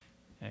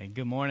Hey,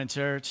 good morning,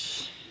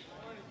 church.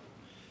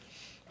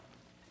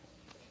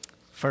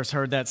 First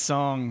heard that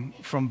song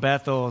from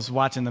Bethel. I was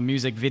watching the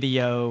music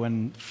video,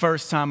 and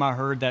first time I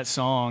heard that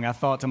song, I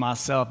thought to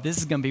myself, this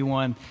is going to be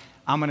one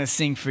I'm going to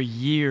sing for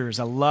years.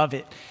 I love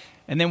it.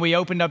 And then we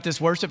opened up this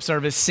worship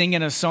service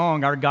singing a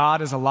song, Our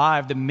God is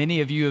Alive, that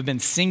many of you have been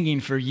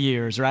singing for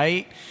years,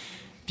 right?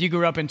 If you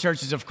grew up in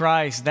Churches of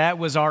Christ, that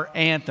was our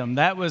anthem.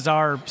 That was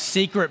our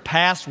secret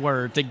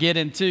password to get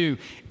into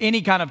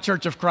any kind of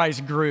Church of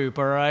Christ group,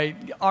 all right?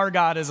 Our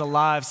God is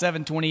Alive.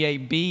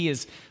 728B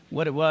is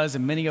what it was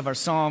in many of our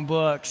song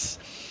books.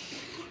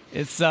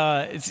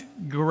 It's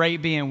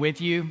great being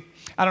with you.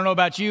 I don't know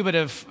about you, but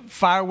have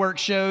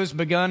fireworks shows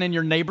begun in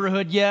your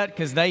neighborhood yet?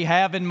 Because they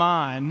have in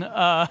mine.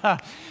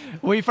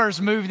 We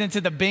first moved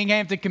into the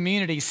Binghamton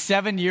community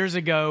 7 years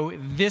ago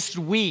this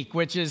week,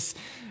 which is...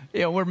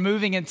 we're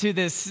moving into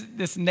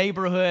this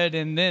neighborhood,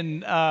 and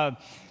then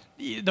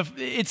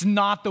it's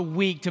not the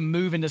week to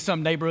move into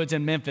some neighborhoods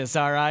in Memphis,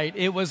 all right?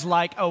 It was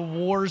like a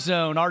war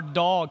zone. Our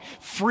dog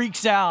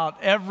freaks out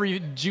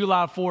every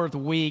July 4th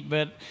week,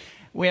 but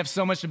we have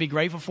so much to be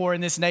grateful for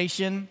in this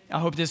nation. I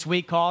hope this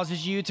week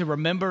causes you to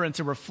remember and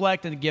to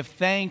reflect and to give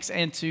thanks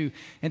and to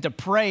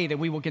pray that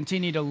we will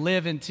continue to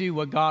live into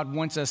what God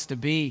wants us to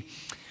be.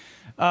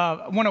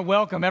 I want to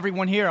welcome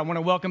everyone here. I want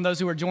to welcome those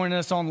who are joining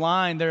us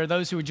online. There are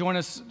those who join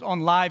us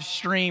on live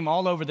stream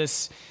all over the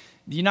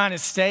United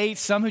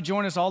States, some who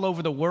join us all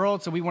over the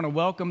world. So we want to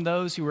welcome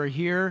those who are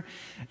here,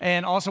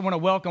 and also want to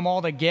welcome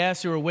all the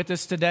guests who are with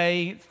us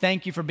today.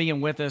 Thank you for being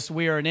with us.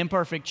 We are an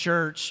imperfect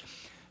church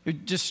who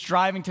just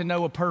striving to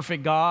know a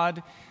perfect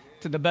God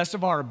to the best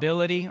of our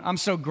ability. I'm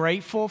so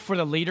grateful for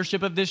the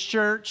leadership of this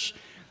church.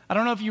 I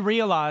don't know if you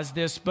realize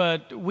this,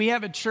 but we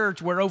have a church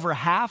where over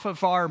half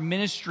of our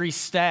ministry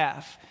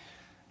staff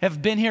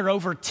have been here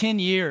over 10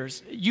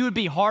 years. You would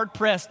be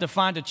hard-pressed to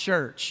find a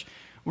church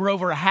where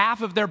over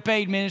half of their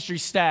paid ministry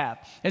staff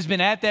has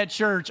been at that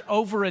church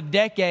over a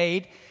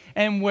decade,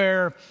 and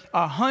where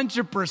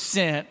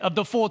 100% of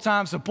the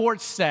full-time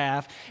support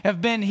staff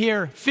have been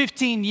here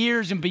 15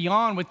 years and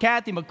beyond, with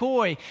Kathy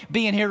McCoy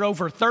being here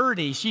over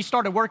 30. She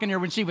started working here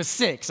when she was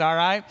 6, all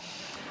right?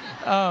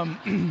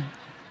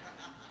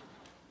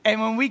 And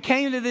when we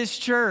came to this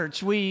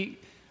church, we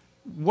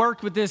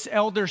worked with this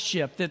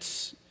eldership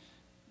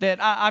that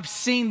I've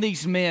seen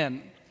these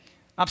men.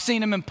 I've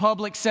seen them in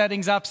public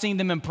settings. I've seen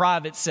them in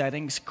private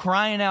settings,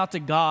 crying out to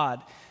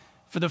God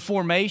for the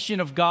formation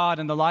of God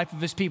in the life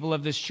of his people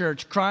of this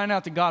church, crying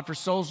out to God for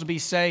souls to be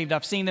saved.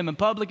 I've seen them in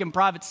public and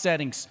private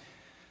settings,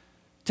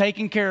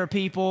 taking care of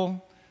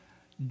people,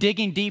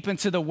 digging deep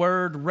into the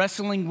Word,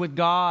 wrestling with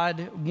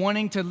God,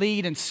 wanting to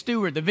lead and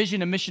steward the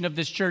vision and mission of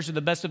this church to the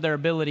best of their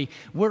ability.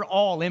 We're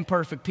all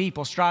imperfect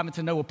people striving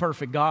to know a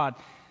perfect God.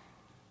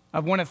 I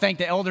want to thank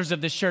the elders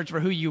of this church for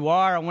who you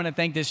are. I want to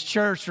thank this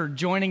church for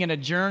joining in a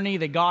journey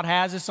that God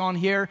has us on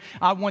here.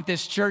 I want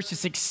this church to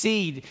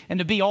succeed and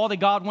to be all that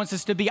God wants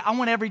us to be. I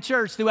want every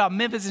church throughout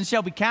Memphis and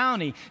Shelby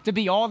County to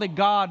be all that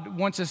God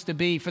wants us to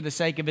be for the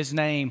sake of his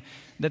name,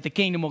 that the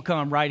kingdom will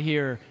come right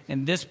here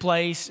in this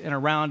place and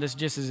around us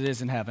just as it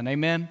is in heaven.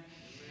 Amen?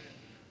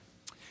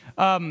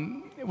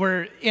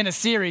 We're in a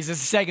series. This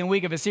is the second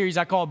week of a series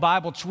I call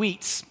Bible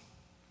Tweets.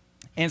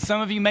 And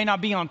some of you may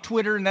not be on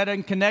Twitter, and that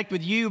doesn't connect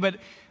with you, but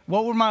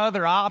what were my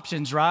other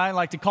options, right? I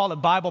like to call it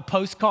Bible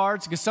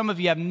postcards, because some of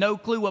you have no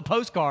clue what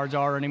postcards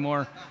are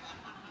anymore.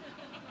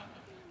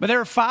 But there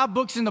are 5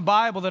 books in the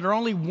Bible that are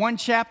only one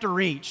chapter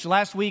each.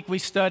 Last week we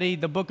studied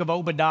the book of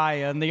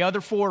Obadiah, and the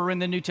other 4 are in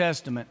the New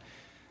Testament.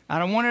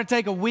 And I wanted to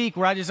take a week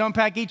where I just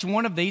unpack each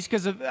one of these,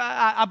 because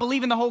I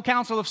believe in the whole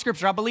counsel of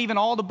Scripture. I believe in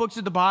all the books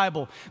of the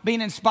Bible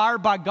being inspired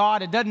by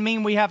God. It doesn't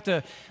mean we have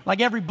to, like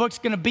every book's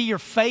going to be your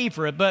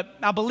favorite, but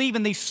I believe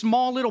in these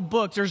small little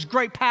books. There's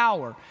great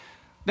power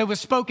that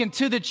was spoken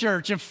to the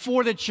church and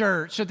for the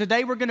church. So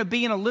today we're going to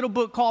be in a little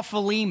book called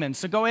Philemon.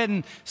 So go ahead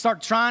and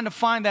start trying to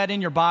find that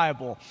in your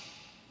Bible.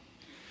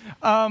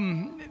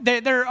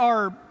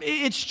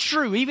 It's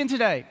true, even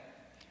today,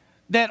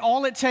 that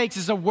all it takes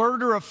is a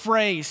word or a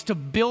phrase to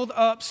build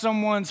up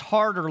someone's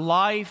heart or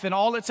life, and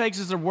all it takes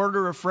is a word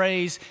or a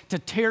phrase to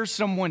tear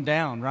someone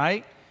down,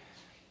 right?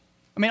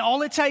 I mean,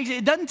 all it takes,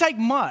 it doesn't take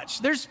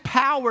much. There's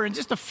power in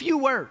just a few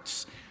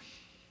words.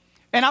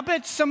 And I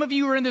bet some of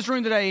you are in this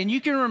room today and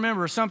you can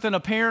remember something a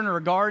parent or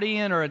a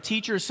guardian or a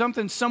teacher,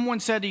 something someone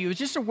said to you. It's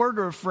just a word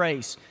or a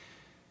phrase.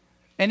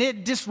 And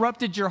it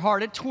disrupted your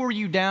heart. It tore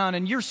you down,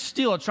 and you're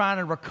still trying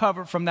to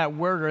recover from that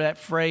word or that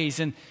phrase.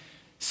 And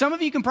some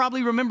of you can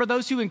probably remember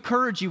those who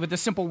encourage you with a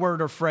simple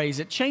word or phrase.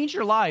 It changed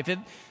your life. It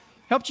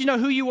helped you know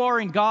who you are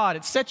in God.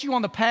 It set you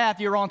on the path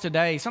you're on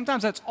today.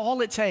 Sometimes that's all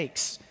it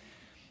takes.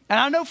 And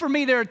I know for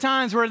me, there are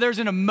times where there's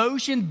an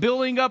emotion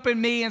building up in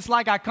me. And it's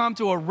like I come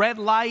to a red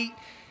light,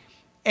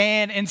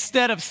 and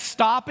instead of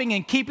stopping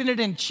and keeping it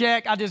in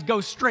check, I just go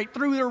straight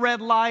through the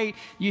red light.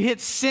 You hit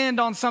send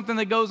on something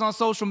that goes on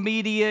social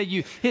media.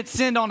 You hit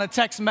send on a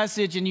text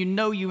message, and you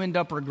know you end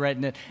up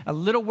regretting it. A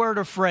little word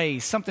or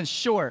phrase, something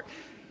short,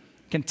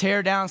 can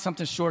tear down,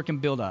 something short can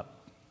build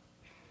up.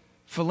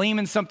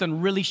 Philemon's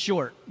something really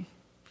short.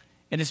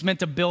 And it's meant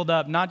to build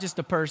up not just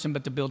the person,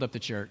 but to build up the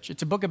church.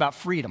 It's a book about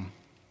freedom.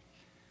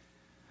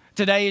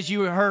 Today, as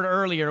you heard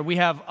earlier, we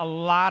have a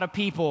lot of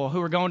people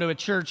who are going to a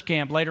church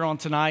camp later on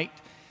tonight.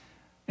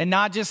 And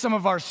not just some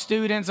of our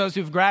students, those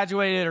who've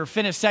graduated or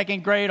finished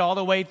second grade all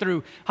the way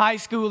through high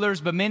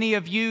schoolers, but many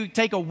of you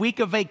take a week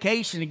of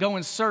vacation to go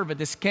and serve at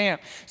this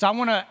camp. So I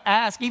want to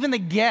ask, even the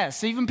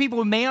guests, even people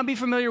who may not be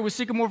familiar with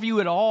Sycamore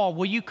View at all,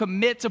 will you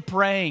commit to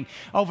praying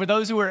over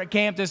those who are at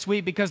camp this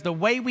week? Because the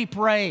way we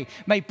pray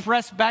may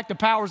press back the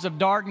powers of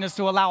darkness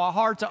to allow a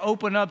heart to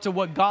open up to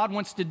what God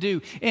wants to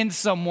do in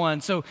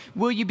someone. So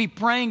will you be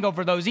praying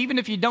over those, even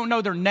if you don't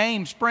know their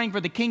names, praying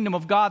for the kingdom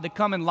of God to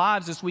come in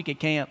lives this week at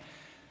camp?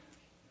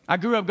 I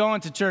grew up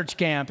going to church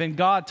camp, and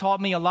God taught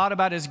me a lot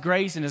about His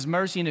grace and His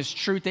mercy and His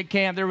truth at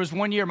camp. There was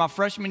one year, my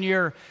freshman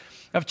year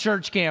of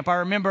church camp, I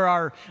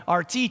remember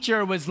our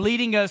teacher was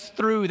leading us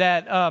through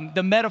that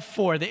the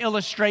metaphor, the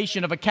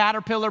illustration of a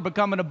caterpillar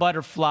becoming a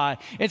butterfly.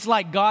 It's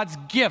like God's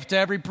gift to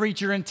every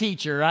preacher and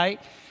teacher,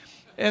 right?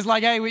 It's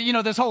like, hey, you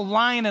know, this whole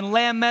lion and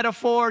lamb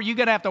metaphor, you're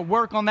going to have to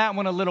work on that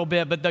one a little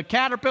bit. But the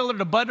caterpillar,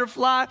 the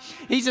butterfly,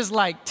 he's just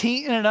like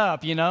teeing it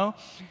up, you know?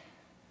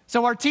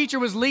 So our teacher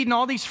was leading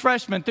all these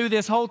freshmen through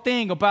this whole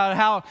thing about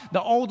how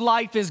the old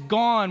life is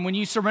gone when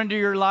you surrender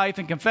your life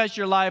and confess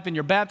your life and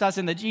you're baptized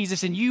into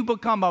Jesus and you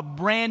become a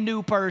brand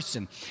new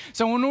person.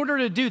 So in order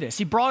to do this,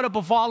 he brought up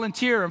a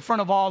volunteer in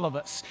front of all of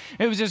us.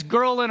 It was this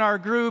girl in our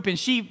group, and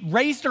she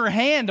raised her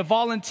hand to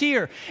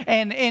volunteer.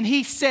 And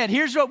he said,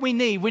 here's what we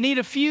need. We need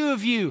a few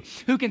of you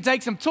who can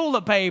take some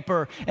toilet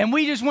paper, and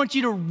we just want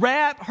you to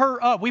wrap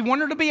her up. We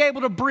want her to be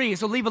able to breathe,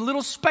 so leave a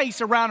little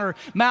space around her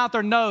mouth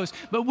or nose.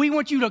 But we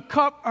want you to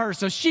cup her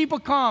so she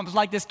becomes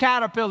like this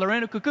caterpillar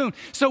in a cocoon.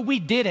 So we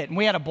did it, and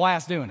we had a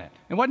blast doing it.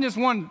 It wasn't just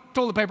one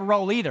toilet paper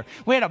roll either.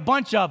 We had a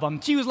bunch of them.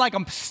 She was like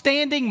a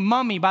standing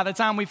mummy by the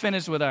time we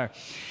finished with her.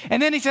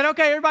 And then he said,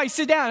 okay, everybody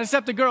sit down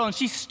except the girl. And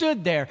she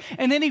stood there.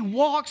 And then he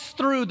walks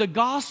through the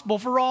gospel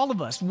for all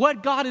of us,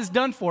 what God has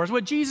done for us,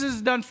 what Jesus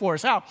has done for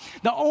us, how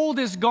the old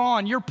is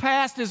gone, your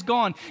past is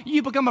gone,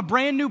 you become a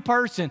brand new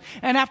person.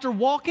 And after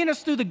walking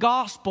us through the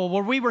gospel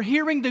where we were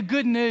hearing the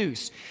good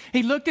news,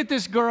 he looked at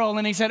this girl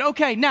and he said,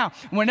 okay, now,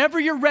 whenever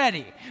you're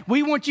ready,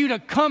 we want you to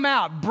come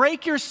out,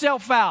 break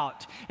yourself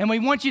out, and we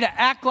want you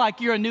to act like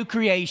you're a new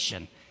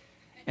creation.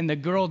 And the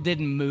girl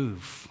didn't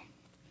move.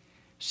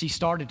 She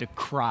started to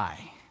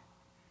cry.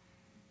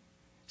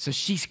 So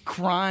she's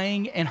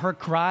crying, and her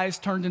cries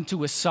turned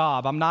into a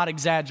sob. I'm not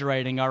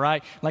exaggerating, all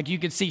right? Like you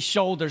could see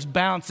shoulders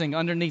bouncing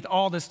underneath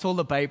all this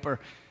toilet paper.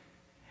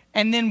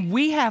 And then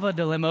we have a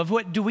dilemma of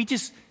what do we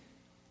just,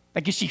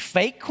 like, is she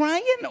fake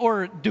crying,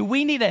 or do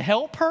we need to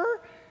help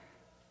her?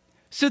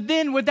 So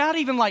then, without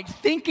even like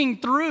thinking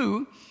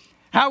through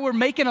how we're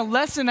making a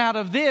lesson out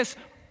of this,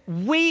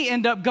 we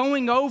end up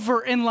going over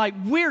and like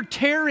we're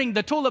tearing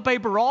the toilet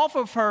paper off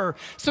of her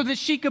so that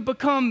she could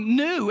become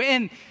new.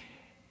 And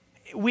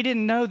we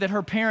didn't know that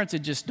her parents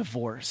had just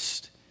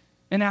divorced,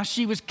 and now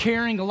she was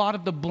carrying a lot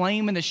of the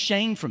blame and the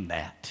shame from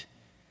that.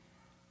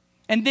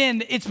 And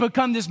then it's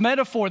become this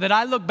metaphor that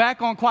I look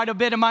back on quite a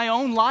bit in my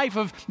own life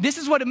of this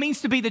is what it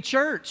means to be the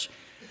church.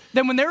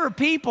 Then when there are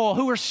people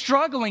who are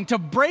struggling to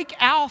break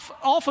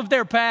off of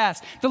their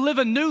past, to live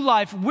a new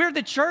life, we're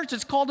the church.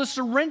 It's called to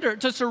surrender,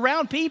 to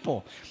surround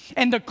people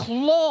and to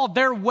claw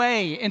their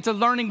way into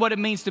learning what it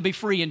means to be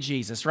free in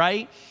Jesus,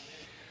 right?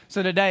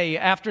 So today,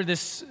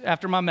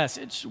 after my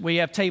message, we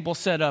have tables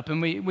set up,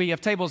 and we have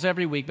tables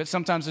every week, but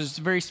sometimes there's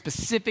a very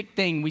specific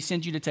thing we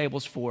send you to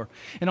tables for.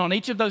 And on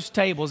each of those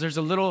tables, there's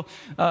a little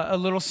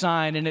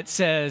sign, and it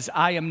says,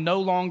 I am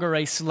no longer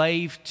a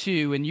slave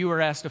to, and you are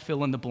asked to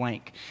fill in the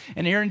blank.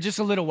 And here in just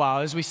a little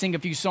while, as we sing a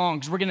few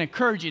songs, we're going to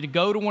encourage you to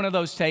go to one of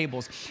those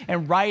tables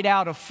and write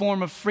out a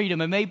form of freedom.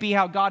 It may be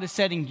how God is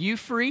setting you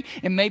free,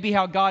 and maybe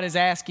how God is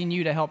asking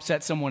you to help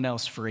set someone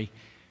else free.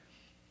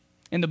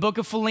 In the book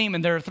of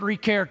Philemon, there are 3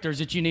 characters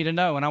that you need to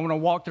know, and I want to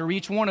walk through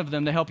each one of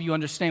them to help you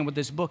understand what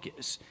this book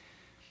is.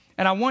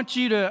 And I want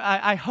you to,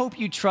 I hope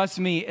you trust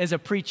me as a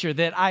preacher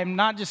that I'm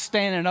not just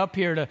standing up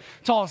here to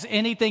toss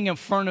anything in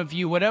front of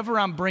you. Whatever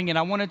I'm bringing,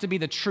 I want it to be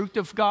the truth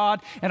of God,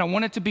 and I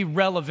want it to be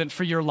relevant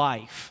for your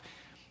life.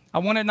 I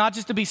want it not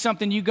just to be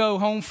something you go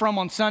home from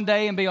on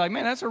Sunday and be like,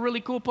 man, that's a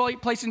really cool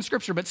place in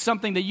Scripture, but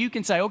something that you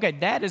can say, okay,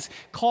 that is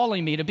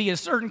calling me to be a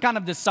certain kind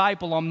of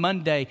disciple on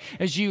Monday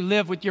as you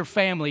live with your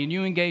family and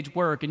you engage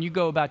work and you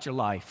go about your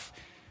life.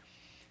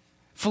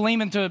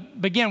 Philemon, to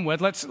begin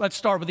with, let's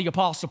start with the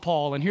Apostle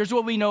Paul. And here's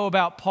what we know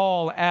about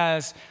Paul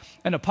as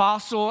an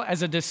apostle,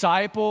 as a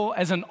disciple,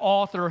 as an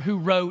author who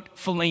wrote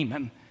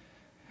Philemon.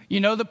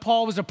 You know that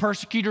Paul was a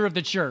persecutor of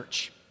the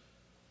church.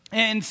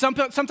 And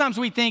sometimes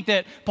we think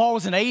that Paul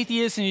was an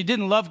atheist and he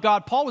didn't love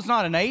God. Paul was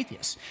not an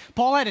atheist.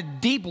 Paul had a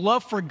deep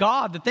love for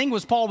God. The thing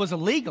was, Paul was a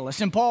legalist,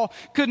 and Paul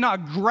could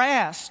not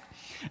grasp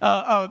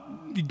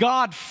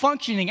God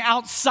functioning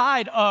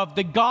outside of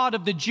the God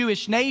of the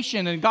Jewish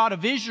nation and God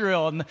of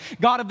Israel and the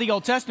God of the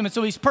Old Testament.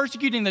 So he's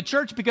persecuting the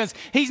church because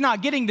he's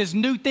not getting this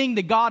new thing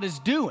that God is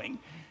doing.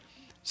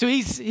 So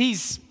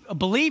he's a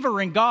believer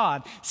in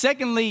God.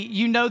 Secondly,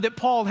 you know that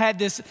Paul had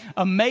this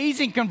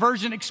amazing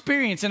conversion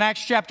experience in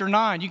Acts chapter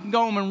 9. You can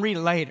go home and read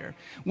it later,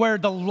 where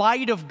the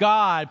light of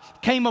God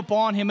came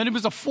upon him, and it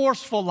was a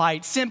forceful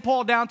light, sent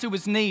Paul down to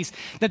his knees.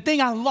 The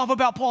thing I love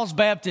about Paul's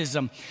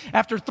baptism,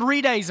 after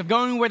 3 days of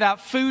going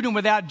without food and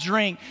without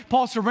drink,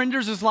 Paul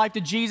surrenders his life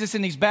to Jesus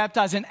and he's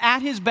baptized. And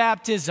at his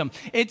baptism,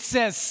 it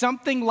says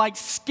something like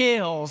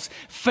scales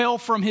fell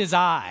from his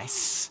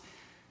eyes.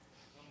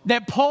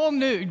 That Paul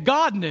knew,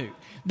 God knew,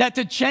 that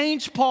to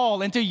change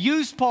Paul and to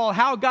use Paul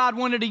how God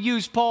wanted to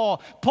use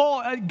Paul,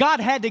 God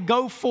had to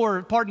go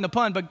for, pardon the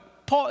pun, but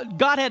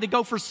God had to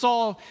go for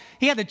Saul.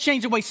 He had to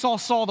change the way Saul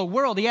saw the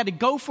world. He had to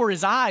go for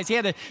his eyes. He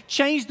had to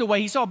change the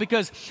way he saw,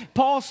 because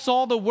Paul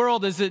saw the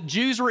world as that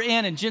Jews were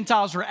in and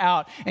Gentiles were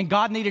out, and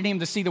God needed him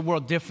to see the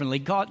world differently.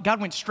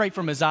 God went straight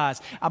from his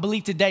eyes. I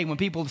believe today when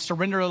people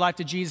surrender their life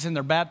to Jesus and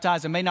they're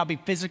baptized, it may not be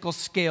physical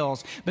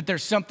scales, but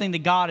there's something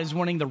that God is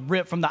wanting to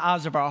rip from the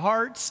eyes of our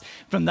hearts,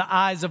 from the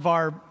eyes of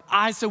our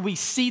eyes, so we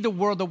see the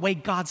world the way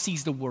God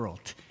sees the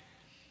world.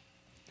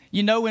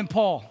 You know, in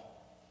Paul,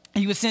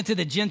 he was sent to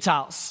the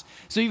Gentiles.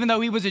 So even though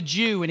he was a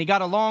Jew and he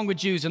got along with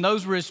Jews and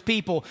those were his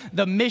people,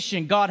 the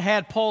mission God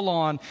had Paul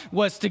on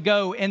was to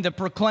go and to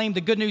proclaim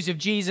the good news of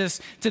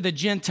Jesus to the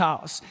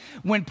Gentiles.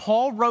 When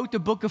Paul wrote the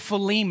book of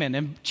Philemon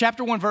in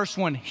chapter 1, verse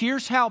 1,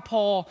 here's how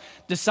Paul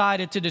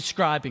decided to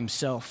describe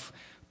himself.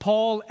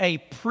 Paul, a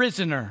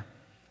prisoner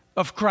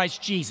of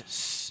Christ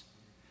Jesus.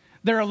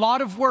 There are a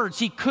lot of words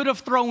he could have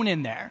thrown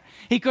in there.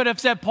 He could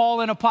have said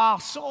Paul, an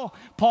apostle,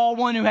 Paul,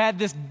 one who had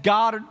this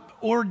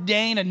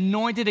God-ordained,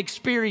 anointed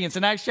experience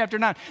in Acts chapter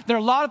 9. There are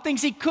a lot of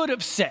things he could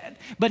have said,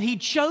 but he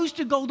chose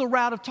to go the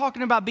route of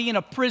talking about being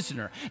a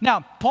prisoner.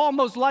 Now, Paul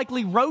most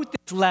likely wrote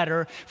this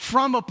letter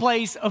from a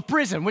place of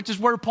prison, which is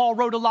where Paul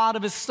wrote a lot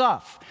of his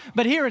stuff.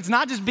 But here, it's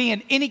not just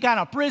being any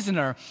kind of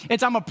prisoner.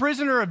 It's I'm a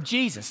prisoner of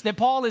Jesus. That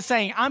Paul is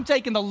saying, I'm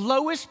taking the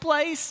lowest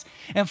place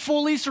and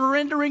fully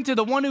surrendering to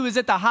the one who is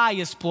at the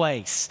highest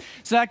place.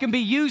 So that can be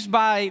used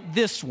by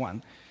this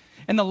one.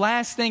 And the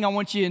last thing I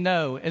want you to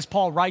know as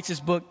Paul writes his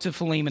book to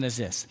Philemon is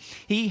this.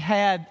 He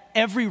had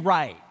every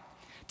right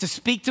to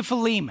speak to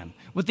Philemon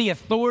with the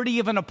authority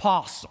of an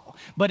apostle.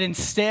 But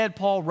instead,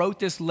 Paul wrote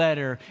this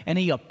letter and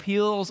he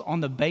appeals on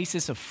the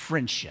basis of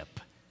friendship.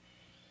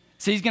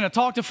 So he's going to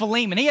talk to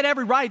Philemon. He had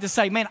every right to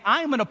say, man,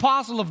 I'm an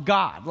apostle of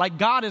God. Like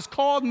God has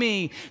called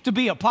me to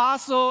be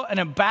apostle, an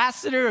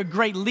ambassador, a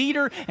great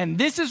leader. And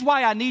this is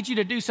why I need you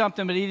to do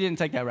something. But he didn't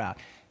take that route.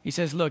 He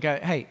says, look,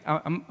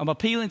 I'm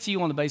appealing to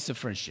you on the basis of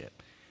friendship.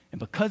 And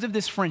because of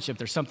this friendship,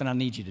 there's something I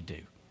need you to do.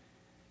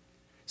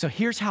 So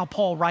here's how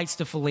Paul writes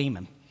to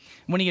Philemon.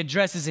 When he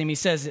addresses him, he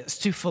says this,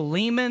 to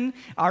Philemon,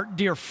 our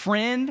dear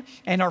friend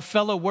and our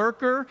fellow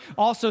worker,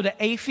 also to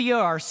Apphia,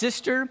 our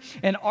sister,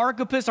 and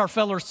Archippus, our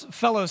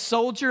fellow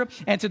soldier,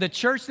 and to the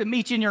church that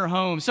meets in your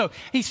home. So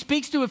he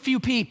speaks to a few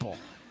people.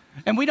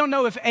 And we don't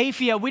know if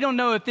Apphia, we don't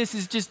know if this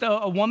is just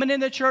a woman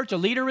in the church, a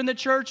leader in the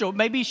church, or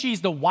maybe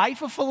she's the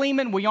wife of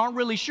Philemon. We aren't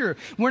really sure.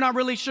 We're not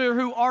really sure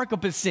who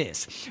Archippus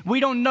is. We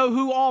don't know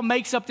who all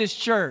makes up this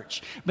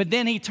church. But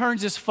then he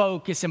turns his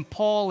focus, and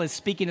Paul is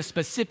speaking a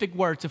specific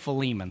word to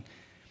Philemon.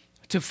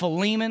 To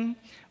Philemon,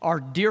 our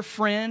dear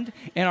friend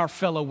and our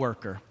fellow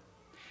worker.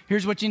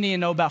 Here's what you need to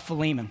know about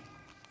Philemon.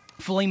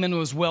 Philemon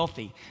was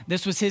wealthy.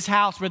 This was his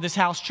house where this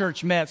house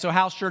church met. So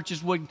house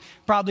churches would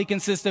probably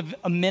consist of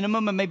a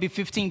minimum of maybe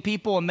 15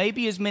 people and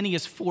maybe as many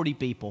as 40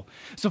 people.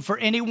 So for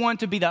anyone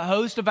to be the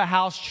host of a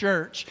house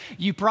church,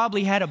 you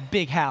probably had a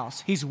big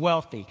house. He's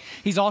wealthy.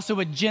 He's also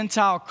a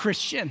Gentile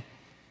Christian,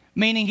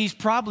 meaning he's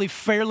probably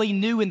fairly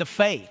new in the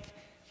faith.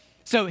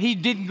 So he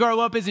didn't grow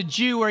up as a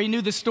Jew where he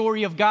knew the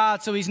story of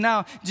God. So he's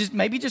now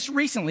maybe just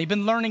recently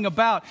been learning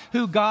about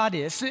who God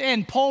is.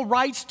 And Paul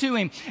writes to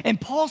him.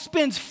 And Paul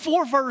spends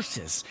 4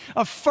 verses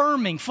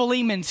affirming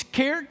Philemon's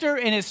character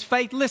and his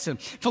faith. Listen,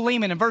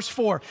 Philemon in verse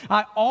 4,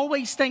 I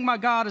always thank my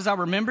God as I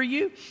remember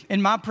you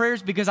in my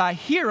prayers because I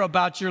hear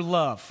about your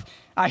love.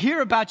 I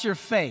hear about your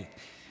faith.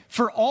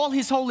 For all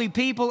his holy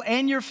people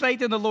and your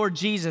faith in the Lord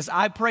Jesus,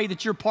 I pray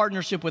that your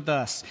partnership with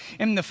us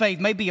in the faith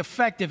may be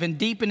effective in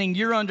deepening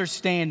your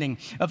understanding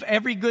of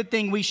every good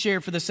thing we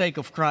share for the sake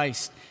of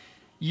Christ.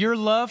 Your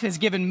love has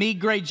given me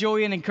great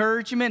joy and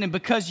encouragement, and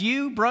because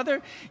you,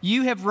 brother,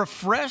 you have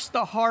refreshed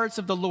the hearts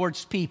of the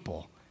Lord's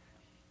people.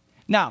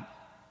 Now,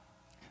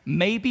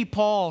 maybe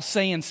Paul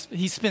saying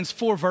he spends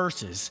 4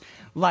 verses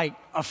like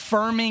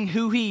affirming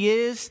who he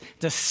is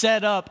to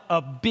set up a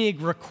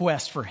big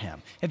request for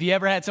him. Have you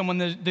ever had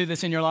someone do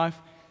this in your life?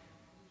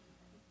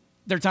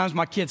 There are times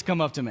my kids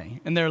come up to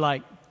me and they're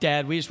like,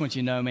 Dad, we just want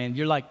you to know, man,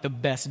 you're like the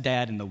best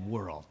dad in the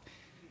world.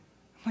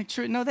 I'm like,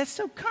 true, no, that's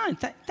so kind.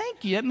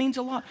 Thank you. That means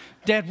a lot.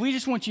 Dad, we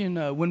just want you to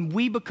know when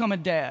we become a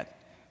dad,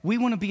 we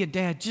want to be a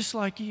dad just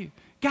like you.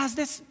 Guys,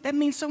 that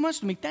means so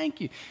much to me.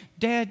 Thank you.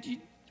 Dad,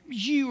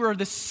 you are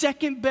the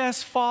second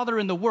best father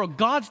in the world.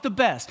 God's the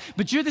best,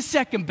 but you're the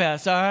second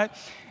best, all right?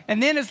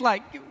 And then it's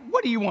like,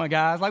 what do you want,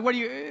 guys? Like, what do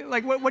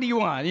you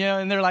want? You know,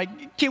 and they're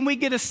like, can we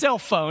get a cell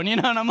phone? You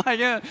know, and I'm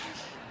like,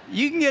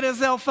 You can get a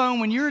cell phone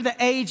when you're the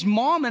age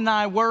Mom and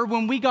I were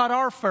when we got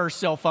our first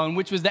cell phone,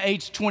 which was the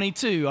age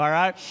 22, all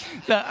right?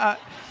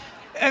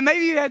 And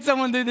maybe you had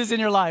someone do this in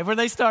your life where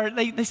they start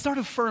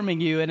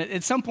affirming you, and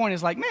at some point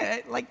it's like,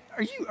 man, like,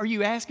 are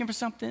you asking for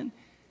something?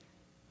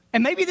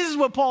 And maybe this is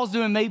what Paul's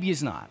doing, maybe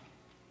it's not.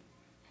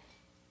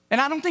 And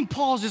I don't think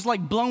Paul's just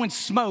like blowing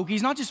smoke.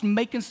 He's not just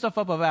making stuff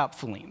up about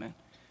Philemon,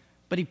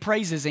 but he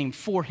praises him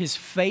for his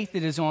faith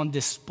that is on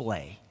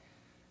display.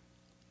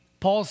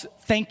 Paul's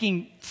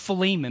thanking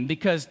Philemon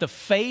because the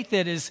faith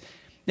that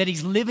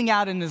he's living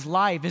out in his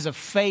life is a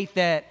faith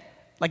that,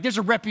 like, there's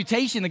a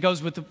reputation that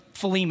goes with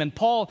Philemon.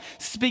 Paul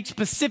speaks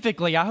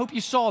specifically. I hope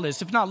you saw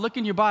this. If not, look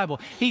in your Bible.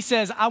 He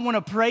says, I want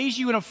to praise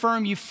you and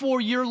affirm you for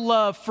your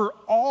love for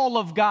all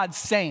of God's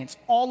saints,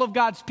 all of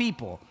God's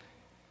people.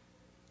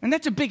 And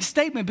that's a big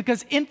statement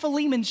because in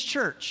Philemon's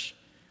church,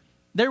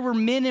 there were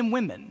men and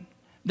women.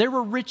 There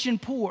were rich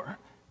and poor.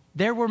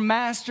 There were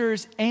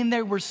masters and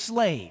there were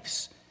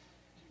slaves.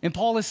 And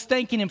Paul is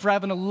thanking him for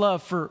having a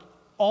love for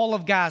all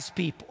of God's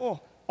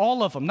people.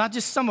 All of them, not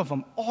just some of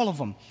them, all of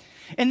them.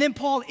 And then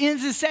Paul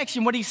ends this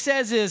section. What he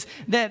says is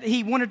that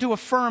he wanted to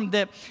affirm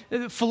that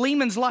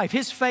Philemon's life,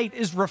 his faith,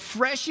 is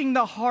refreshing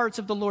the hearts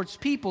of the Lord's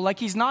people. Like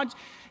he's not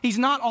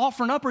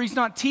offering up or he's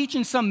not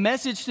teaching some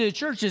message to the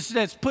church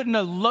that's putting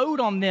a load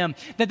on them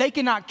that they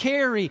cannot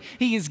carry.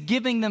 He is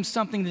giving them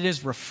something that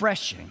is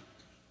refreshing.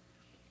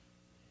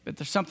 But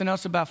there's something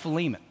else about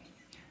Philemon.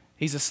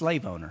 He's a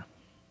slave owner.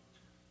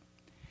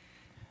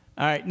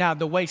 All right, now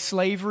the way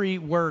slavery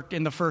worked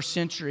in the first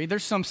century,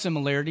 there's some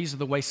similarities of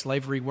the way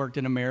slavery worked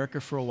in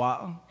America for a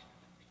while,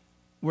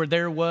 where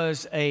there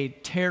was a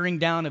tearing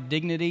down of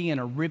dignity and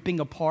a ripping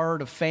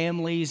apart of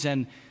families.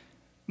 And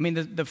I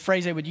mean, the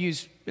phrase they would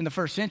use in the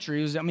first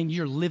century was,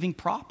 you're living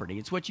property.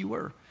 It's what you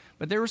were.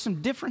 But there were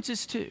some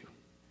differences too.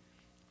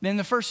 In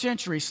the first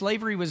century,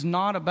 slavery was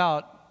not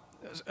about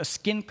a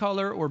skin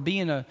color or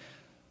being a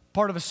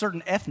part of a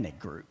certain ethnic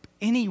group.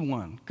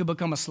 Anyone could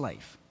become a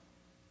slave.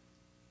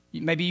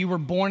 Maybe you were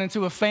born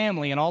into a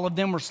family and all of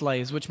them were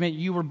slaves, which meant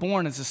you were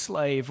born as a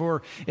slave.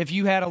 Or if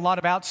you had a lot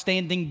of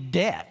outstanding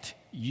debt,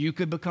 you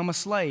could become a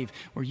slave,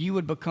 or you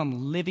would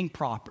become living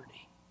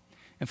property.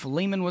 And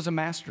Philemon was a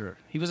master.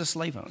 He was a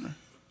slave owner.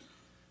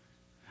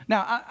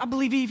 Now, I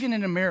believe even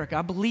in America,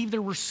 I believe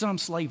there were some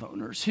slave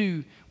owners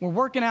who were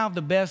working out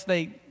the best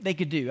they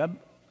could do.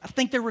 I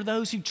think there were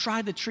those who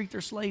tried to treat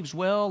their slaves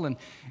well,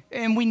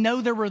 and we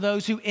know there were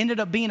those who ended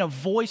up being a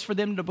voice for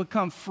them to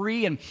become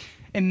free.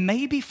 And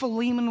maybe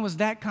Philemon was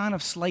that kind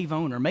of slave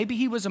owner. Maybe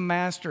he was a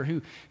master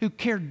who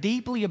cared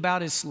deeply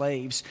about his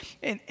slaves.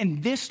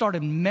 And this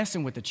started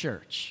messing with the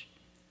church.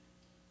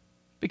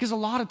 Because a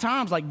lot of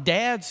times, like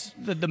dads,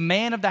 the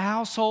man of the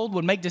household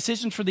would make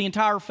decisions for the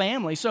entire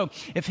family. So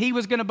if he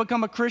was going to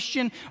become a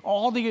Christian,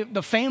 all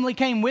the family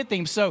came with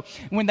him. So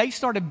when they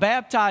started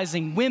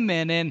baptizing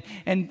women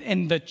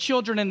and the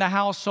children in the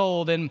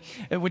household, and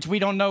which we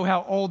don't know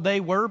how old they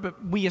were,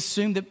 but we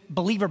assumed that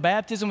believer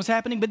baptism was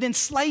happening. But then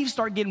slaves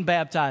started getting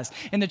baptized.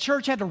 And the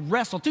church had to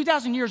wrestle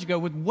 2,000 years ago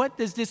with what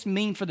does this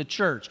mean for the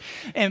church?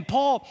 And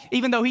Paul,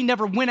 even though he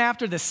never went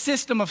after the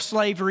system of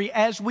slavery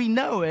as we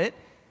know it,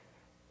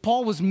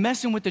 Paul was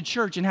messing with the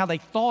church and how they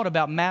thought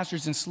about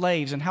masters and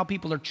slaves and how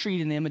people are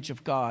treated in the image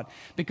of God.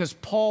 Because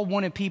Paul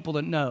wanted people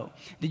to know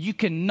that you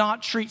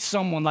cannot treat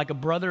someone like a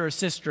brother or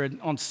sister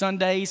on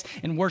Sundays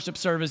in worship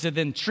service and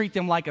then treat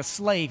them like a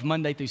slave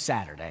Monday through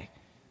Saturday.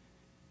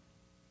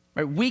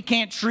 Right? We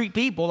can't treat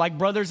people like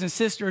brothers and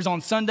sisters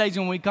on Sundays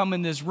when we come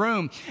in this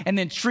room and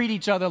then treat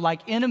each other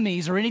like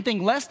enemies or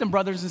anything less than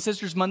brothers and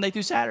sisters Monday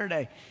through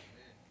Saturday.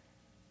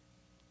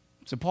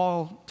 So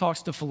Paul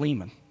talks to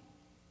Philemon.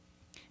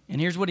 And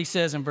here's what he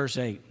says in verse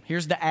 8.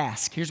 Here's the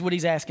ask. Here's what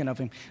he's asking of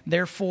him.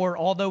 Therefore,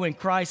 although in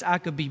Christ I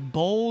could be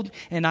bold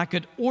and I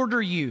could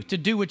order you to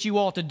do what you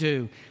ought to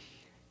do,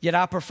 yet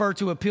I prefer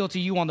to appeal to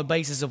you on the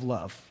basis of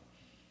love.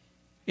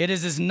 It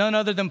is as none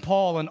other than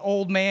Paul, an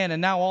old man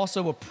and now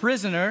also a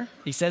prisoner,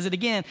 he says it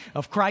again,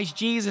 of Christ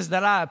Jesus,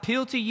 that I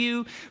appeal to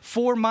you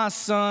for my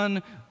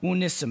son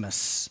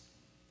Onesimus,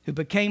 who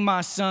became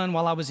my son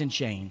while I was in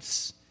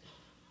chains.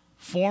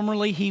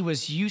 Formerly he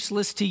was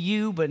useless to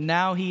you, but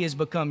now he has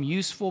become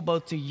useful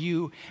both to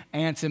you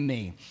and to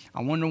me.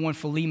 I wonder when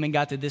Philemon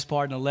got to this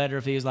part in the letter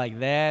if he was like,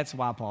 that's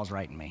why Paul's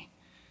writing me.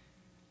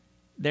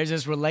 There's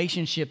this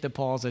relationship that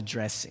Paul's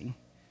addressing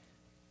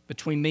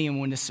between me and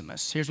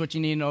Onesimus. Here's what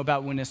you need to know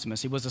about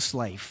Onesimus. He was a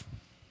slave.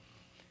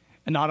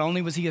 And not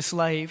only was he a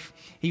slave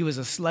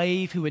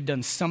who had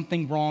done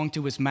something wrong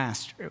to his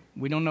master.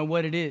 We don't know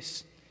what it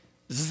is.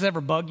 Does this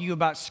ever bug you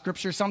about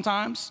Scripture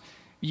sometimes?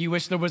 You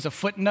wish there was a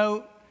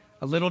footnote?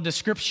 A little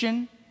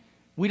description.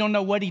 We don't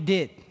know what he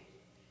did.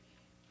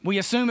 We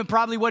assume it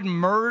probably wasn't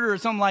murder or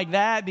something like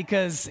that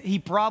because he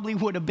probably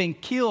would have been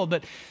killed,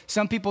 but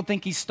some people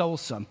think he stole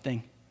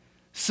something.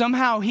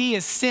 Somehow he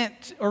is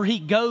sent or he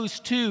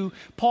goes to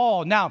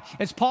Paul. Now,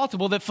 it's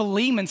possible that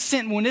Philemon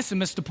sent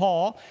Onesimus to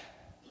Paul,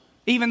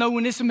 Even though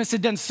Onesimus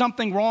had done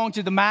something wrong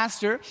to the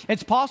master,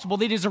 it's possible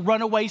that he's a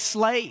runaway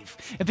slave.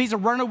 If he's a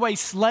runaway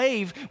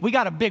slave, we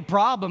got a big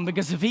problem,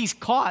 because if he's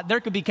caught, there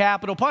could be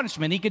capital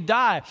punishment. He could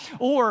die.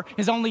 Or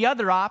his only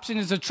other option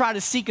is to try to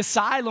seek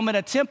asylum at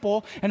a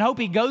temple and hope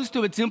he goes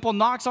to a temple,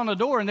 knocks on the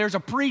door, and there's a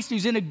priest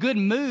who's in a good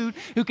mood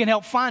who can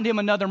help find him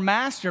another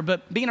master.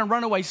 But being a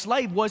runaway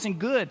slave wasn't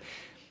good.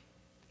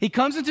 He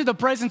comes into the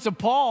presence of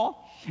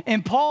Paul,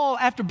 and Paul,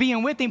 after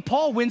being with him,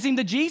 Paul wins him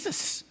to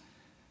Jesus.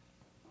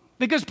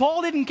 Because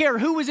Paul didn't care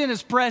who was in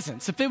his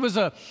presence. If it was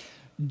a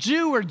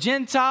Jew or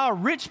Gentile, a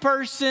rich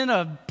person,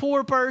 a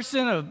poor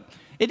person,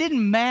 it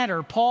didn't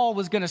matter. Paul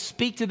was going to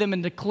speak to them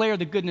and declare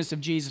the goodness of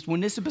Jesus.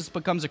 When Onesimus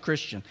becomes a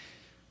Christian,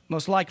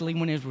 most likely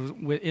when it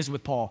is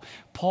with Paul,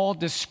 Paul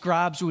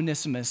describes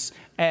Onesimus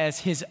as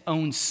his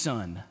own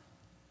son.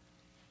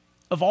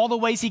 Of all the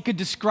ways he could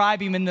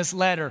describe him in this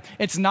letter,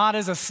 it's not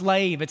as a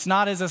slave. It's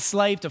not as a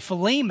slave to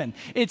Philemon.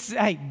 It's,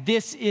 hey,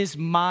 this is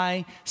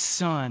my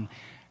son.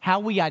 How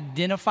we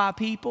identify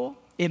people,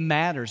 it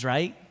matters,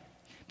 right?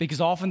 Because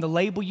often the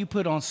label you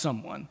put on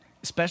someone,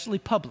 especially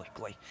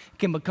publicly,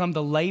 can become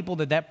the label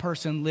that that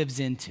person lives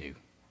into.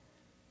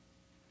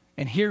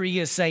 And here he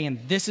is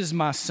saying, this is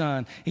my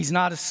son. He's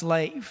not a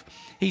slave.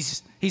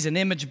 He's an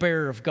image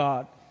bearer of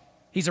God.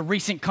 He's a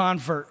recent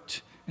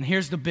convert. And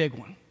here's the big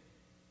one.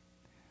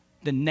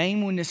 The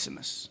name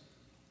Onesimus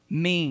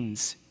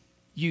means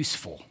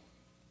useful.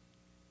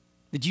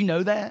 Did you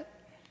know that?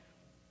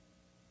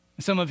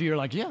 Some of you are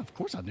like, yeah, of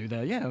course I knew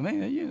that. Yeah,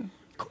 man, yeah,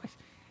 of course.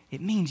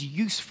 It means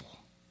useful.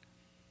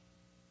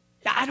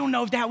 I don't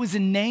know if that was a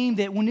name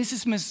that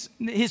Onesimus,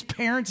 his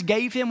parents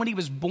gave him when he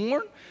was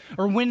born,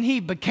 or when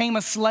he became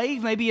a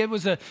slave. Maybe it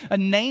was a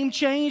name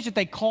change that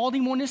they called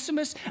him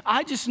Onesimus.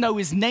 I just know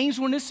his name's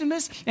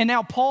Onesimus, and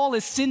now Paul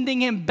is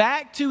sending him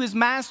back to his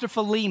master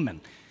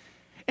Philemon.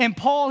 And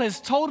Paul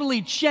has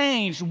totally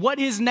changed what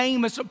his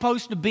name is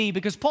supposed to be,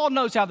 because Paul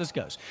knows how this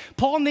goes.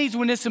 Paul needs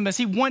Onesimus.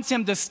 He wants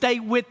him to stay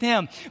with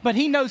him, but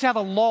he knows how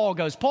the law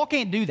goes. Paul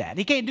can't do that.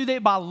 He can't do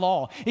that by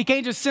law. He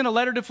can't just send a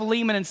letter to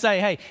Philemon and say,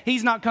 hey,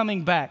 he's not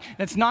coming back.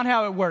 That's not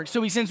how it works.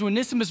 So he sends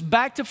Onesimus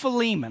back to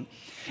Philemon.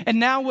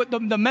 And now what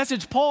the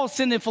message Paul's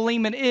sending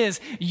Philemon is,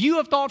 you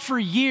have thought for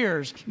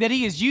years that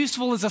he is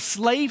useful as a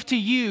slave to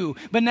you,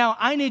 but now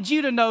I need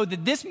you to know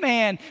that this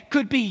man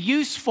could be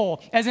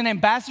useful as an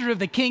ambassador of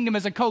the kingdom,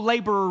 as a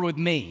co-laborer with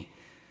me.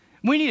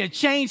 We need to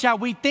change how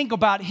we think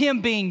about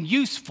him being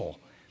useful.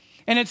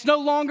 And it's no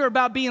longer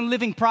about being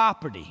living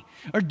property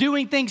or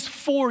doing things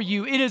for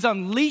you. It is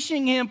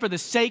unleashing him for the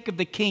sake of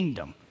the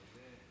kingdom.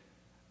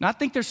 Now, I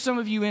think there's some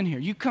of you in here.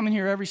 You come in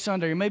here every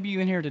Sunday, or maybe you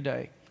in here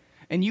today,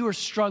 and you are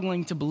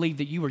struggling to believe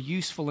that you are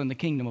useful in the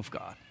kingdom of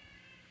God.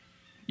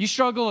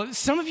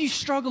 Some of you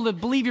struggle to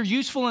believe you're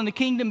useful in the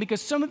kingdom because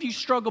some of you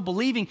struggle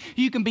believing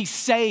you can be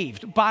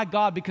saved by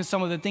God because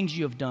some of the things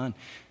you have done.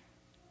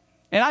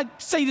 And I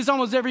say this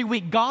almost every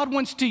week, God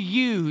wants to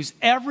use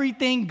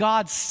everything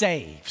God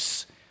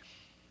saves.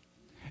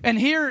 And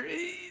here,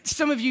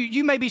 some of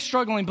you may be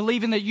struggling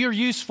believing that you're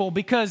useful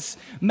because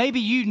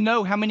maybe you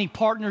know how many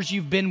partners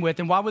you've been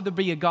with, and why would there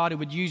be a God who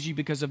would use you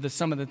because of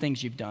some of the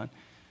things you've done?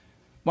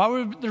 Why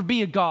would there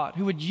be a God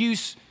who would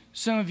use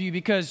some of you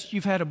because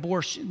you've had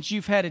abortions,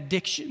 you've had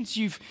addictions,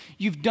 you've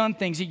done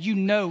things that you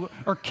know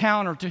are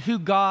counter to who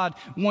God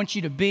wants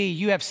you to be.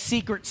 You have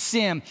secret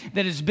sin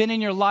that has been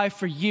in your life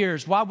for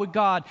years. Why would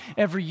God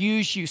ever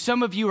use you?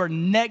 Some of you are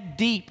neck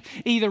deep,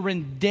 either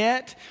in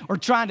debt or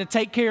trying to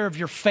take care of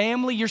your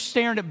family. You're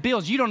staring at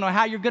bills. You don't know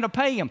how you're going to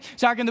pay them.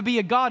 So how can there be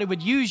a God who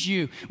would use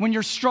you when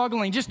you're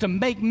struggling just to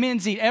make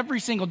ends meet every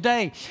single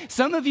day?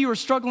 Some of you are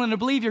struggling to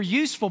believe you're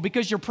useful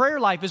because your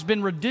prayer life has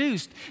been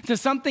reduced to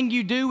something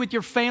you do with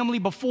your family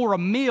before a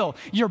meal.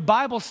 Your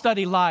Bible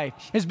study life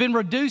has been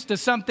reduced to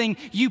something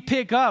you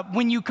pick up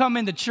when you come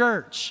into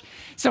church.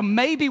 So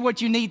maybe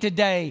what you need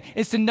today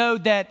is to know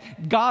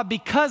that God,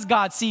 because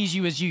God sees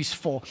you as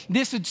useful,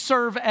 this would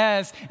serve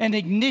as an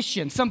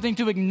ignition, something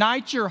to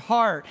ignite your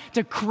heart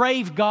to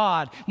crave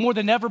God more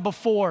than ever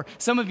before.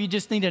 Some of you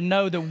just need to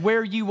know that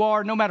where you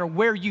are, no matter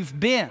where you've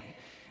been,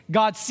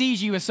 God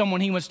sees you as someone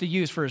he wants to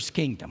use for his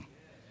kingdom.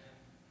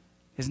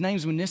 His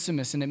name's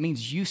Onesimus, and it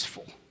means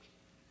useful.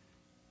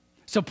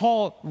 So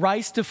Paul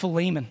writes to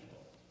Philemon,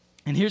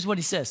 and here's what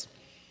he says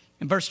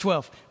in verse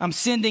 12. I'm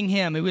sending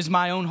him, who is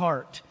my own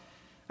heart.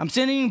 I'm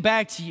sending him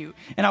back to you,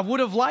 and I would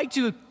have liked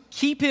to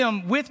keep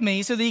him with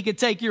me so that he could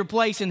take your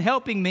place in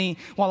helping me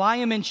while I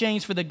am in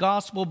chains for the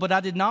gospel, but I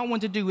did not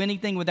want to do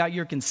anything without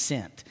your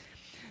consent,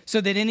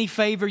 so that any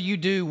favor you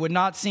do would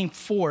not seem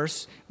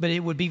forced, but it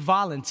would be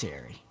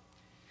voluntary.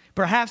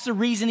 Perhaps the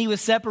reason he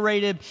was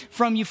separated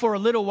from you for a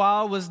little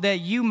while was that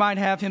you might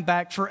have him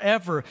back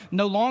forever,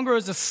 no longer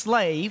as a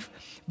slave,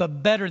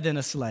 but better than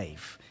a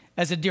slave,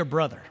 as a dear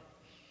brother.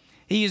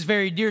 He is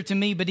very dear to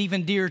me, but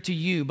even dearer to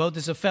you, both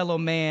as a fellow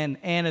man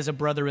and as a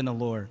brother in the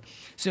Lord.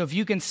 So if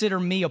you consider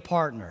me a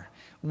partner,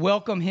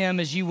 welcome him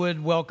as you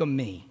would welcome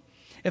me.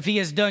 If he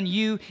has done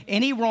you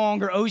any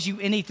wrong or owes you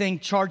anything,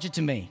 charge it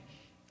to me.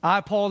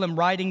 I, Paul, am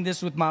writing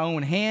this with my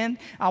own hand.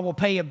 I will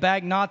pay it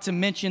back, not to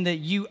mention that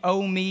you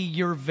owe me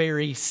your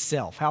very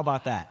self. How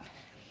about that?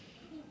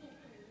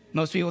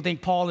 Most people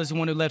think Paul is the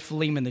one who led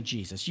Philemon to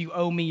Jesus. You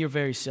owe me your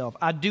very self.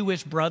 I do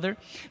wish, brother,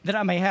 that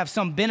I may have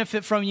some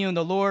benefit from you in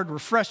the Lord.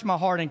 Refresh my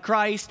heart in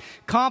Christ.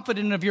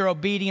 Confident of your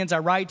obedience, I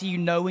write to you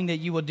knowing that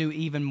you will do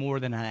even more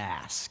than I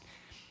ask.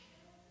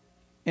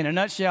 In a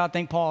nutshell, I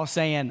think Paul is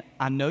saying,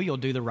 I know you'll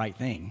do the right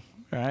thing,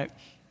 right?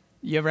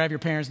 You ever have your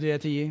parents do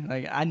that to you?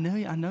 Like, I know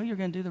you're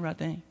going to do the right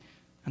thing.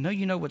 I know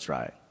you know what's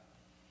right.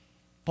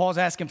 Paul's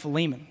asking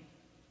Philemon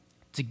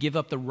to give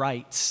up the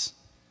rights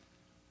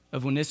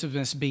of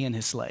Onesimus being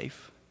his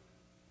slave.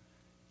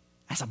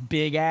 That's a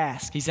big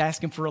ask. He's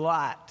asking for a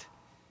lot.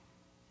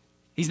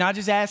 He's not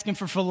just asking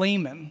for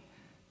Philemon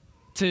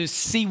to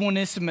see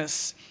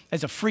Onesimus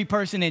as a free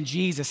person in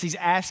Jesus. He's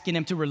asking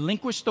him to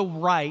relinquish the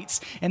rights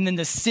and then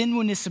to send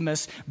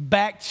Onesimus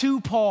back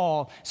to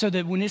Paul so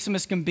that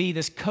Onesimus can be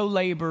this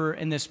co-laborer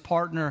and this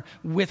partner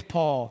with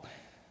Paul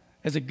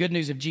as the good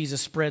news of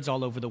Jesus spreads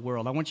all over the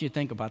world. I want you to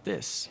think about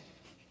this.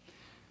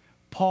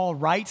 Paul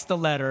writes the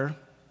letter,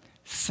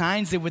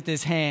 signs it with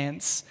his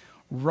hands,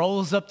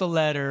 rolls up the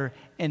letter,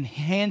 and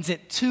hands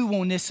it to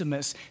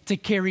Onesimus to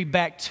carry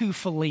back to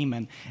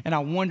Philemon. And I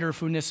wonder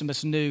if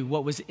Onesimus knew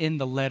what was in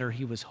the letter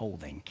he was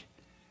holding.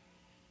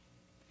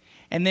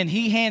 And then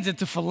he hands it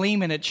to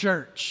Philemon at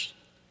church.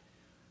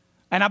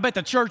 And I bet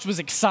the church was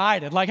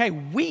excited. Like, hey,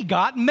 we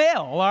got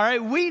mail, all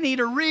right? We need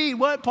to read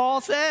what Paul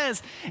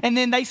says. And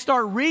then they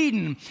start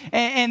reading.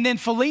 And then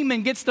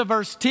Philemon gets to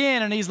verse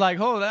 10, and he's like,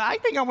 oh, I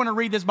think I want to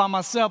read this by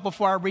myself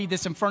before I read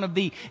this in front of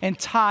the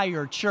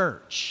entire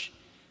church.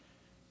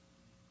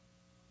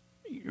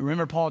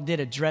 Remember, Paul did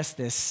address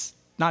this,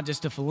 not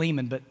just to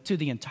Philemon, but to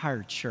the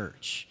entire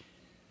church.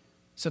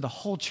 So the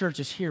whole church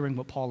is hearing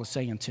what Paul is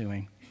saying to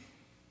him.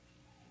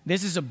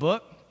 This is a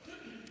book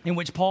in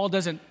which Paul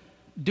doesn't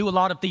do a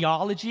lot of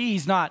theology.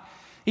 He's not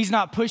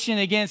pushing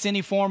against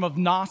any form of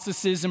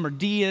Gnosticism or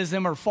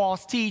deism or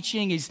false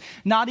teaching. He's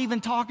not even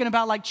talking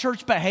about like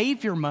church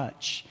behavior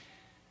much.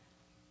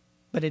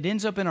 But it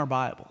ends up in our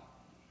Bible.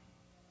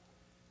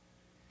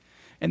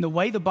 And the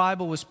way the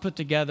Bible was put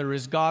together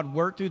is God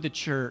worked through the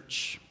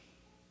church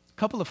a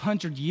couple of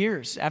hundred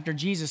years after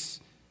Jesus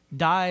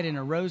died and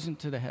arose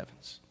into the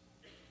heavens.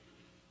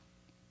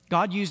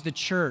 God used the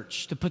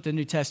church to put the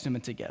New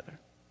Testament together.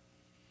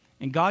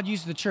 And God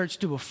used the church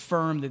to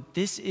affirm that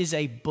this is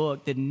a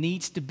book that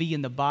needs to be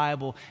in the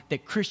Bible,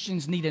 that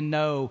Christians need to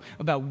know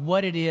about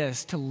what it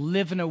is to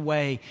live in a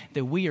way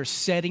that we are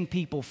setting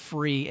people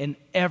free in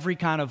every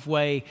kind of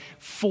way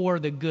for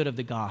the good of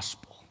the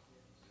gospel.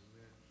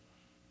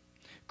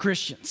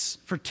 Christians,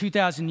 for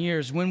 2,000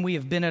 years, when we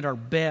have been at our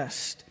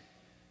best,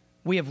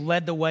 we have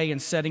led the way in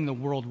setting the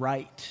world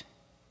right.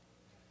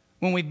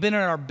 When we've been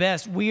at our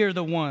best, we are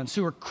the ones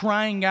who are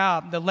crying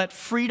out that let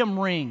freedom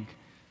ring.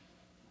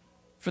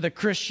 For the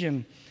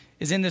Christian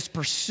is in this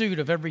pursuit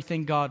of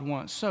everything God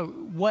wants. So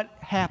what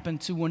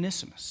happened to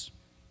Onesimus?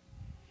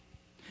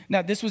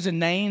 Now, this was a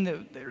name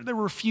that there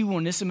were a few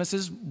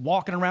Onesimuses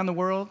walking around the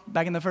world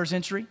back in the first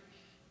century.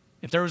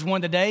 If there was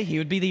one today, he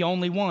would be the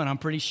only one, I'm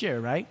pretty sure,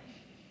 right?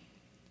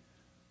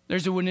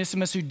 There's a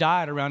Onesimus who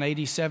died around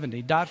AD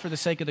 70, died for the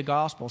sake of the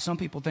gospel. Some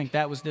people think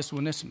that was this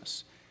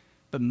Onesimus.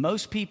 But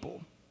most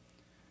people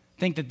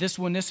think that this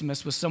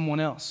Onesimus was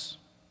someone else.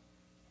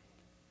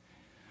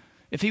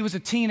 If he was a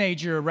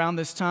teenager around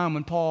this time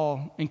when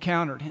Paul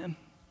encountered him,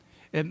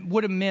 it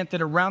would have meant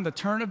that around the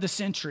turn of the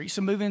century,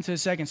 so moving into the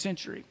second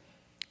century,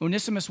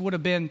 Onesimus would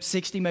have been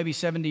 60, maybe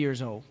 70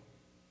 years old.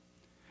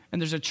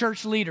 And there's a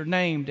church leader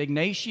named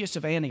Ignatius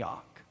of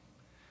Antioch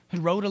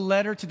who wrote a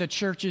letter to the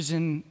churches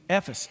in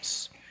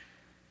Ephesus.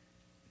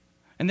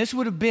 And this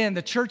would have been,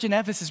 the church in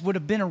Ephesus would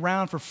have been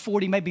around for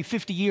 40, maybe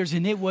 50 years,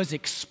 and it was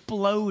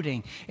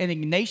exploding. And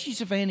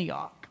Ignatius of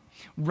Antioch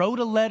wrote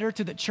a letter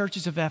to the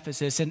churches of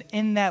Ephesus, and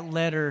in that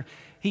letter,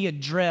 he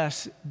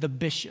addressed the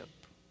bishop,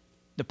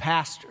 the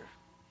pastor,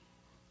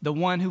 the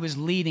one who was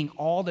leading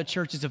all the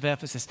churches of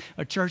Ephesus,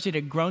 a church that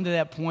had grown to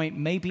that point,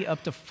 maybe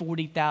up to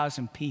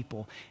 40,000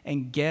 people.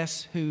 And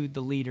guess who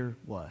the leader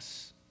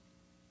was?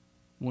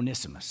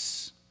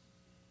 Onesimus.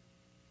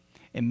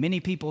 And many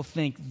people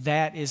think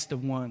that is the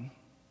one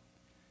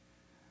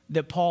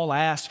that Paul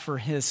asked for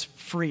his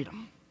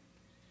freedom,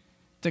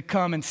 to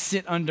come and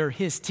sit under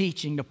his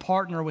teaching, to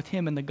partner with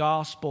him in the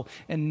gospel.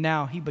 And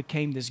now he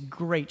became this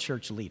great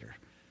church leader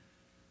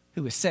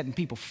who is setting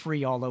people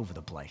free all over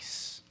the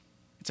place.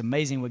 It's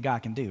amazing what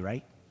God can do,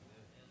 right?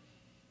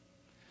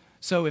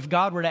 So if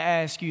God were to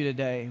ask you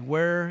today,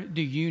 where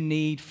do you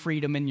need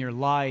freedom in your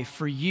life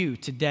for you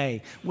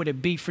today? Would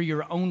it be for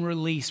your own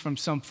release from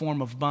some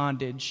form of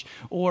bondage?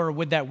 Or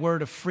would that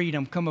word of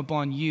freedom come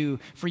upon you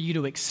for you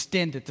to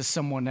extend it to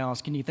someone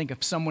else? Can you think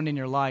of someone in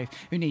your life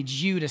who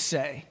needs you to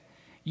say,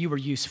 you are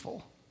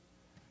useful,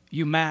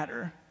 you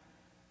matter,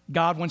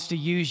 God wants to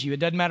use you.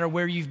 It doesn't matter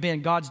where you've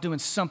been. God's doing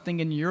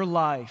something in your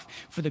life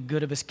for the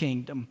good of his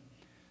kingdom.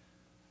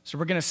 So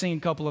we're going to sing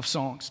a couple of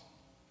songs.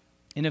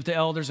 And if the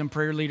elders and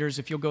prayer leaders,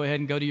 if you'll go ahead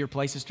and go to your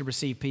places to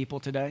receive people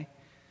today.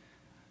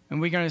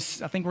 And I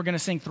think we're going to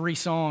sing 3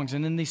 songs.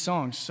 And in these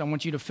songs, I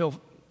want you to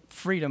feel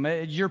freedom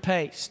at your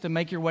pace to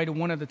make your way to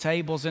one of the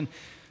tables and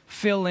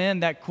fill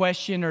in that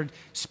question or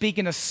speak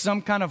into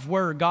some kind of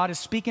word. God is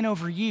speaking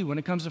over you when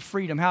it comes to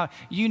freedom, how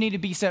you need to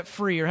be set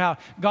free, or how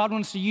God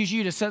wants to use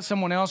you to set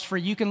someone else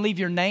free. You can leave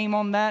your name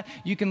on that.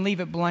 You can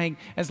leave it blank.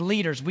 As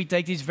leaders, we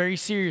take these very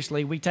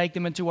seriously. We take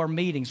them into our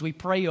meetings. We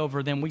pray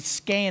over them. We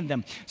scan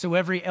them so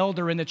every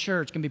elder in the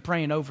church can be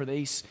praying over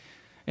these.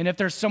 And if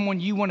there's someone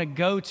you want to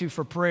go to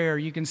for prayer,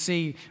 you can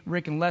see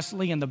Rick and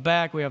Leslie in the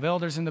back. We have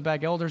elders in the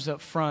back, elders up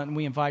front, and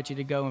we invite you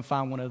to go and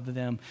find one of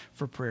them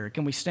for prayer.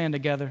 Can we stand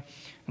together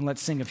and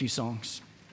let's sing a few songs?